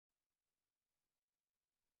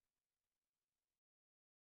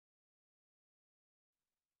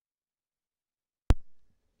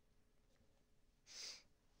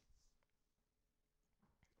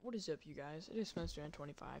What is up, you guys? It is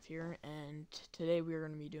Spencer25 here, and today we are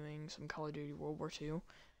going to be doing some Call of Duty World War II,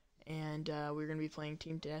 and we're going to be playing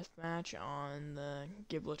Team Deathmatch on the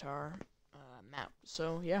Gibraltar map.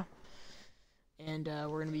 So, yeah. And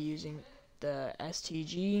we're going to be using the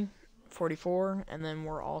STG 44, and then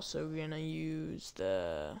we're also going to use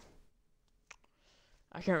the...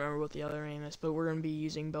 I can't remember what the other name is, but we're going to be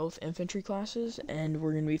using both infantry classes, and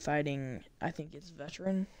we're going to be fighting, I think it's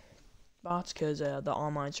veteran bots, because the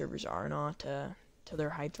online servers are not to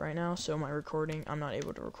their height right now, so my recording, I'm not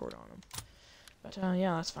able to record on them. But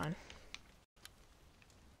yeah, that's fine.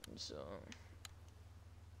 So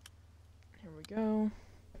here we go.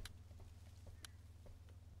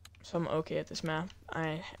 So I'm okay at this map.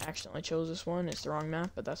 I accidentally chose this one. It's the wrong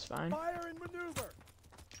map, but that's fine. Fire and maneuver.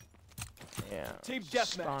 Yeah. Team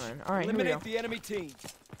deathmatch. All right, Eliminate the enemy team.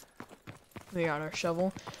 We got our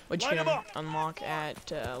shovel, which you can unlock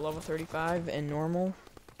at level 35 in normal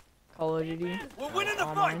Call of Duty. We're winning the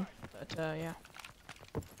online. fight. But yeah.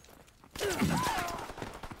 Let's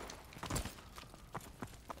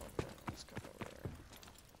go over there.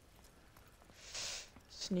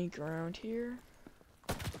 Sneak around here.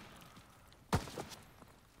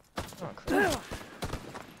 Oh crap!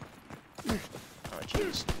 Oh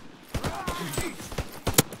jeez.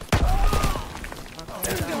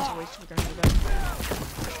 Okay, that was a waste of a grenade.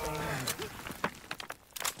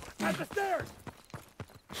 At the stairs.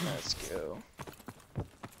 Let's go.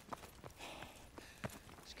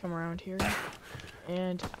 Let's come around here,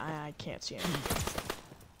 and I can't see him.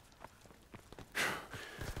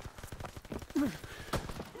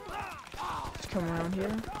 Let's come around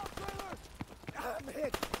here.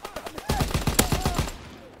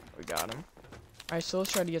 We got him. Alright, so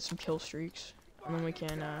let's try to get some kill streaks, and then we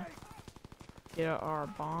can get our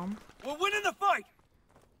bomb. We're winning the fight.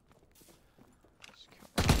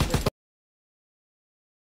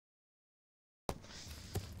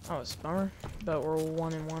 Oh, it's a bummer, but we're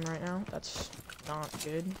 1-1 right now. That's not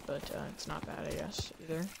good, but it's not bad, I guess,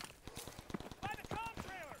 either.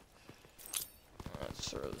 Let's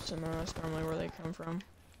throw this in there. That's normally where they come from.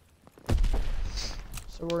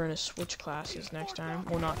 So we're gonna switch classes next time.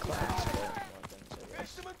 Well, not class, but weapons, I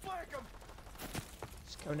guess.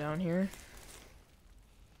 Let's go down here.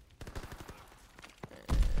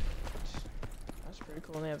 And that's pretty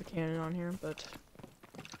cool. They have a cannon on here, but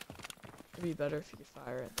it'd be better if you could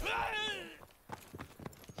fire it.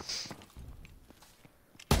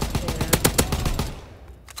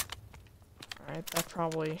 Alright, that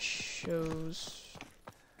probably shows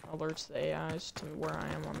alerts the AIs to where I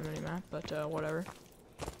am on the minimap, but whatever.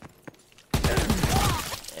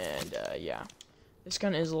 And yeah, this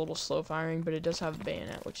gun is a little slow firing, but it does have a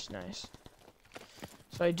bayonet, which is nice.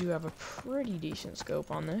 So I do have a pretty decent scope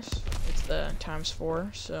on this. It's the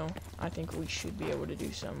 ×4, so I think we should be able to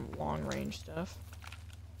do some long range stuff.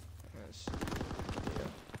 Let's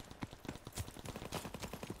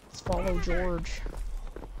follow George.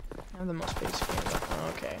 I have the most basic game.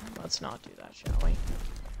 Okay, let's not do that, shall we?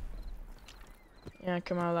 Yeah,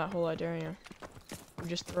 come out of that hole, I dare you. We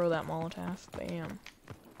just throw that Molotov. Bam.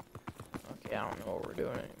 Okay, I don't know what we're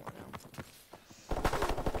doing anymore now.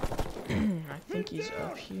 I think he's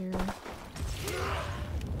up here.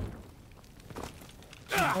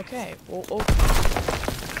 Okay, well, oh,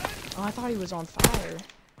 I thought he was on fire.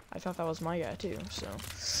 I thought that was my guy too, so.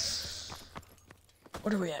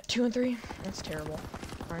 What are we at, 2 and 3? That's terrible.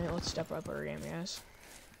 Alright, let's step up our game, guys.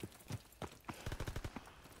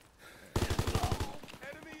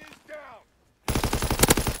 Enemy is down.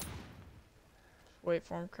 Wait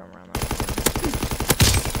for him to come around that corner.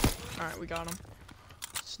 Alright, we got him.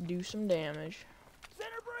 Let's do some damage.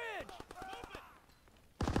 Center bridge.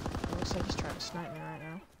 It looks like he's trying to snipe me right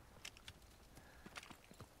now.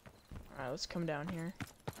 Alright, let's come down here.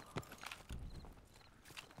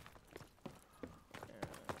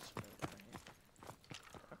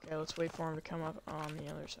 Okay, let's wait for him to come up on the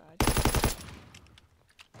other side.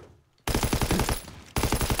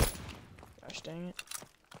 Gosh dang it.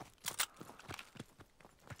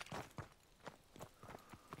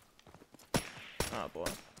 Oh boy.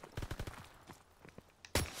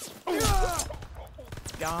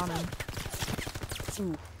 Got him.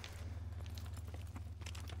 Ooh.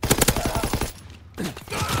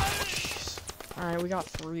 Alright, we got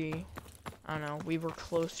 3. I don't know, we were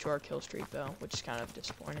close to our kill streak though, which is kind of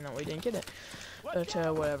disappointing that we didn't get it. But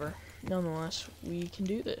whatever. Nonetheless, we can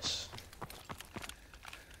do this.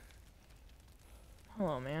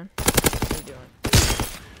 Hello, man. What are you doing?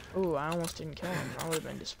 Ooh, I almost didn't kill him. That would have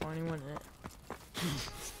been disappointing, wouldn't it?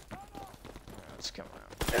 Let's come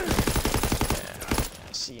around. Yeah,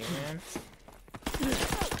 I see you, man.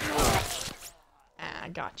 Ow. I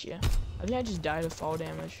got you. I think I just died of fall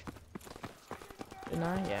damage. Didn't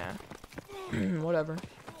I? Yeah. Whatever.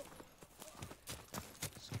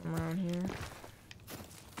 Let's come around here.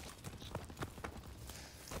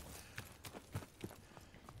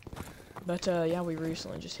 But yeah, we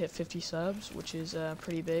recently just hit 50 subs, which is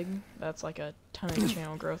pretty big. That's like a ton of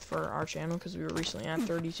channel growth for our channel because we were recently at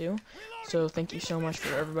 32. So thank you so much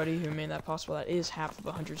for everybody who made that possible. That is half of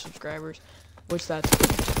 100 subscribers, which that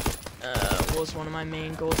was one of my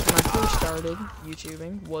main goals when I first started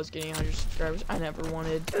YouTubing, was getting 100 subscribers. I never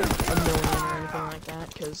wanted a million or anything like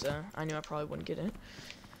that because I knew I probably wouldn't get it.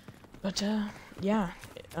 But yeah,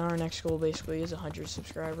 our next goal basically is 100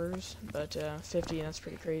 subscribers, but 50, that's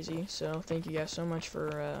pretty crazy. So thank you guys so much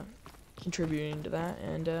for contributing to that,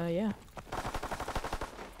 and yeah.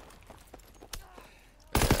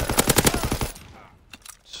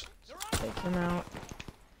 Take him out.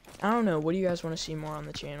 I don't know, what do you guys want to see more on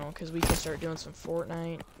the channel? Because we can start doing some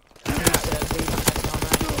Fortnite.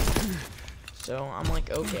 So I'm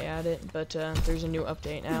like okay at it, but there's a new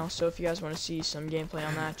update now. So if you guys want to see some gameplay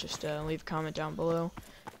on that, just leave a comment down below.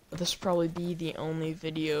 But this will probably be the only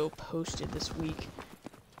video posted this week,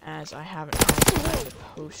 as I haven't had time to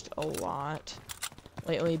post a lot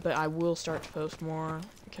lately. But I will start to post more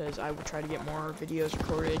because I will try to get more videos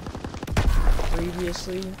recorded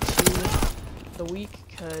previously to the week,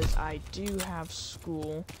 because I do have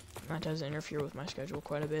school, and that does interfere with my schedule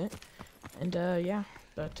quite a bit. And yeah,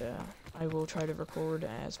 but I will try to record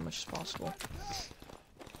as much as possible.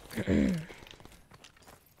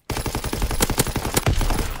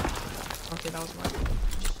 Okay, that was my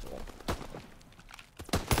pistol.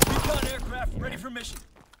 Recon aircraft ready for mission.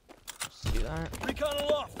 Let's do that. Recon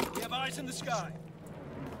aloft. We have eyes in the sky.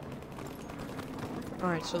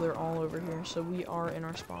 Alright, so they're all over here. So we are in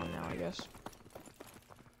our spawn now, I guess.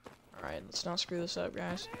 Alright, let's not screw this up,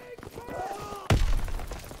 guys.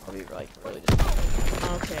 I'll be like really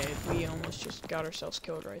disappointed. Okay, we almost just got ourselves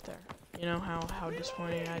killed right there. You know how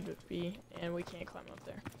disappointing I'd be, and we can't climb up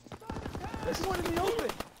there. There's one in the open.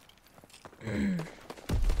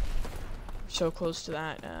 So close to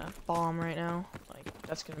that bomb right now. Like,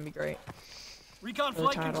 that's gonna be great. Recon For the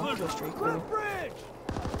flight title, concluded. kill streak. Clear bridge.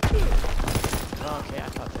 Okay, I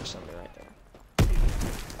thought there was somebody right there.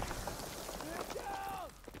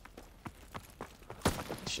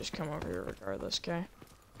 Let's just come over here regardless, okay?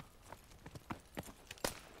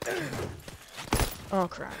 Oh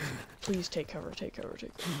crap. Please take cover, take cover,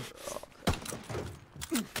 take cover.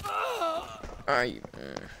 Oh crap. Are you...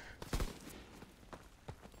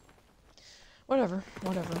 Whatever.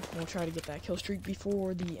 We'll try to get that kill streak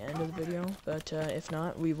before the end of the video, but if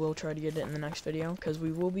not, we will try to get it in the next video, because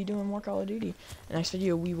we will be doing more Call of Duty. The next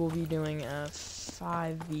video, we will be doing a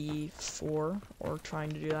 5v4, or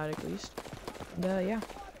trying to do that at least. And, yeah.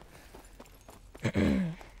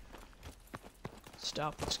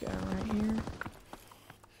 Stop this guy right here.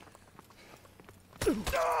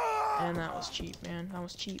 And that was cheap, man. That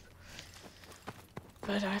was cheap.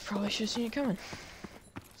 But I probably should have seen it coming.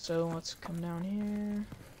 So let's come down here.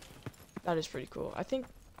 That is pretty cool. I think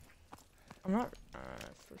I'm not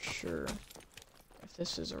for sure if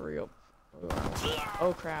this is a real.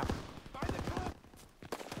 Oh crap!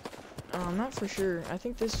 I'm not for sure. I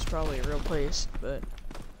think this is probably a real place, but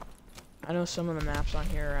I know some of the maps on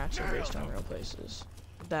here are actually based on real places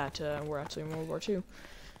that were actually in World War II.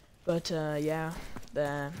 But yeah,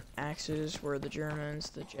 the Axis were the Germans,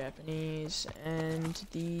 the Japanese, and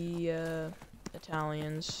the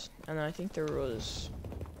Italians, and then I think there was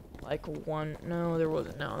like one, no there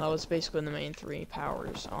wasn't, no, that was basically the main three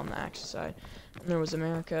powers on the Axis side. And there was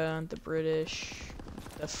America, the British,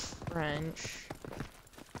 the French,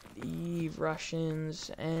 the Russians,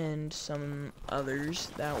 and some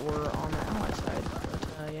others that were on the Allied side,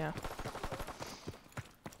 but yeah.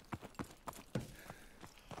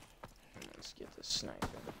 Let's get this sniper.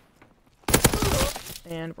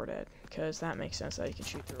 And we're dead, because that makes sense that you can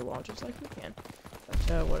shoot through a wall just like we can.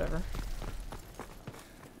 But, whatever.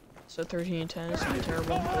 So 13 and 10 is not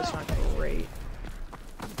terrible, but it's not great.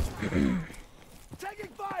 Taking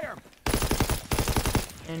fire.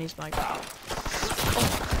 And he's my guy.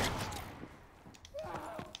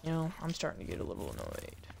 You know, I'm starting to get a little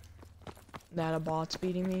annoyed. That a bot's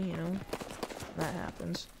beating me, you know? That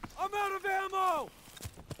happens. I'm out of ammo.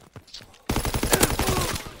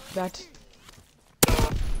 That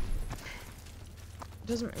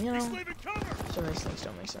doesn't, you know, some of these things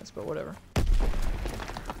don't make sense, but whatever.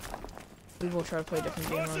 We will try to play a different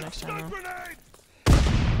game mode next time, though.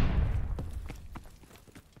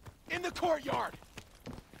 In the courtyard.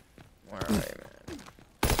 Alright, man.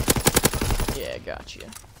 Yeah, gotcha.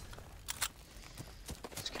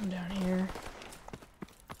 Let's come down here.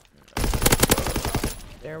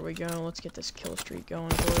 There we go. Let's get this kill streak going,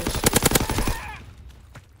 boys.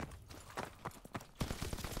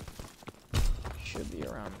 Should be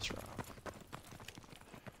around this rock.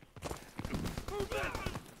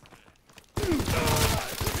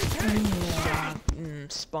 Yeah,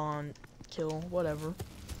 spawn, kill, whatever.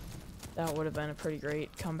 That would have been a pretty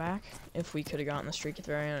great comeback if we could have gotten the streak at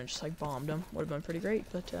the very end and just like bombed them. Would have been pretty great,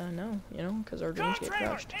 but no, you know, because our dreams get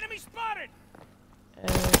crushed. Enemy spotted.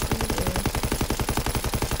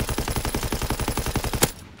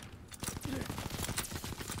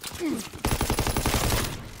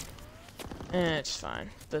 It's fine,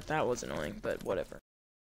 but that was annoying, but whatever.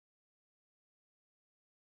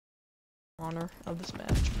 Honor of this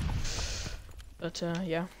match. But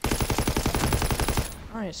yeah.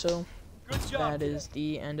 Alright, so that is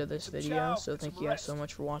the end of this video. So thank you guys so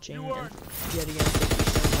much for watching, and yet again, thank you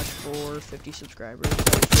so much for 50 subscribers.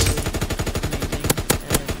 That was really amazing,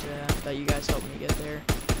 and that you guys helped me get there.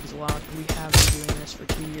 It's a lot. We have been doing this for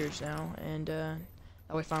 2 years now, and that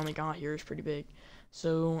we finally got here is pretty big.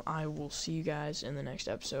 So I will see you guys in the next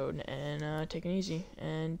episode, and take it easy,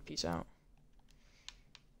 and peace out.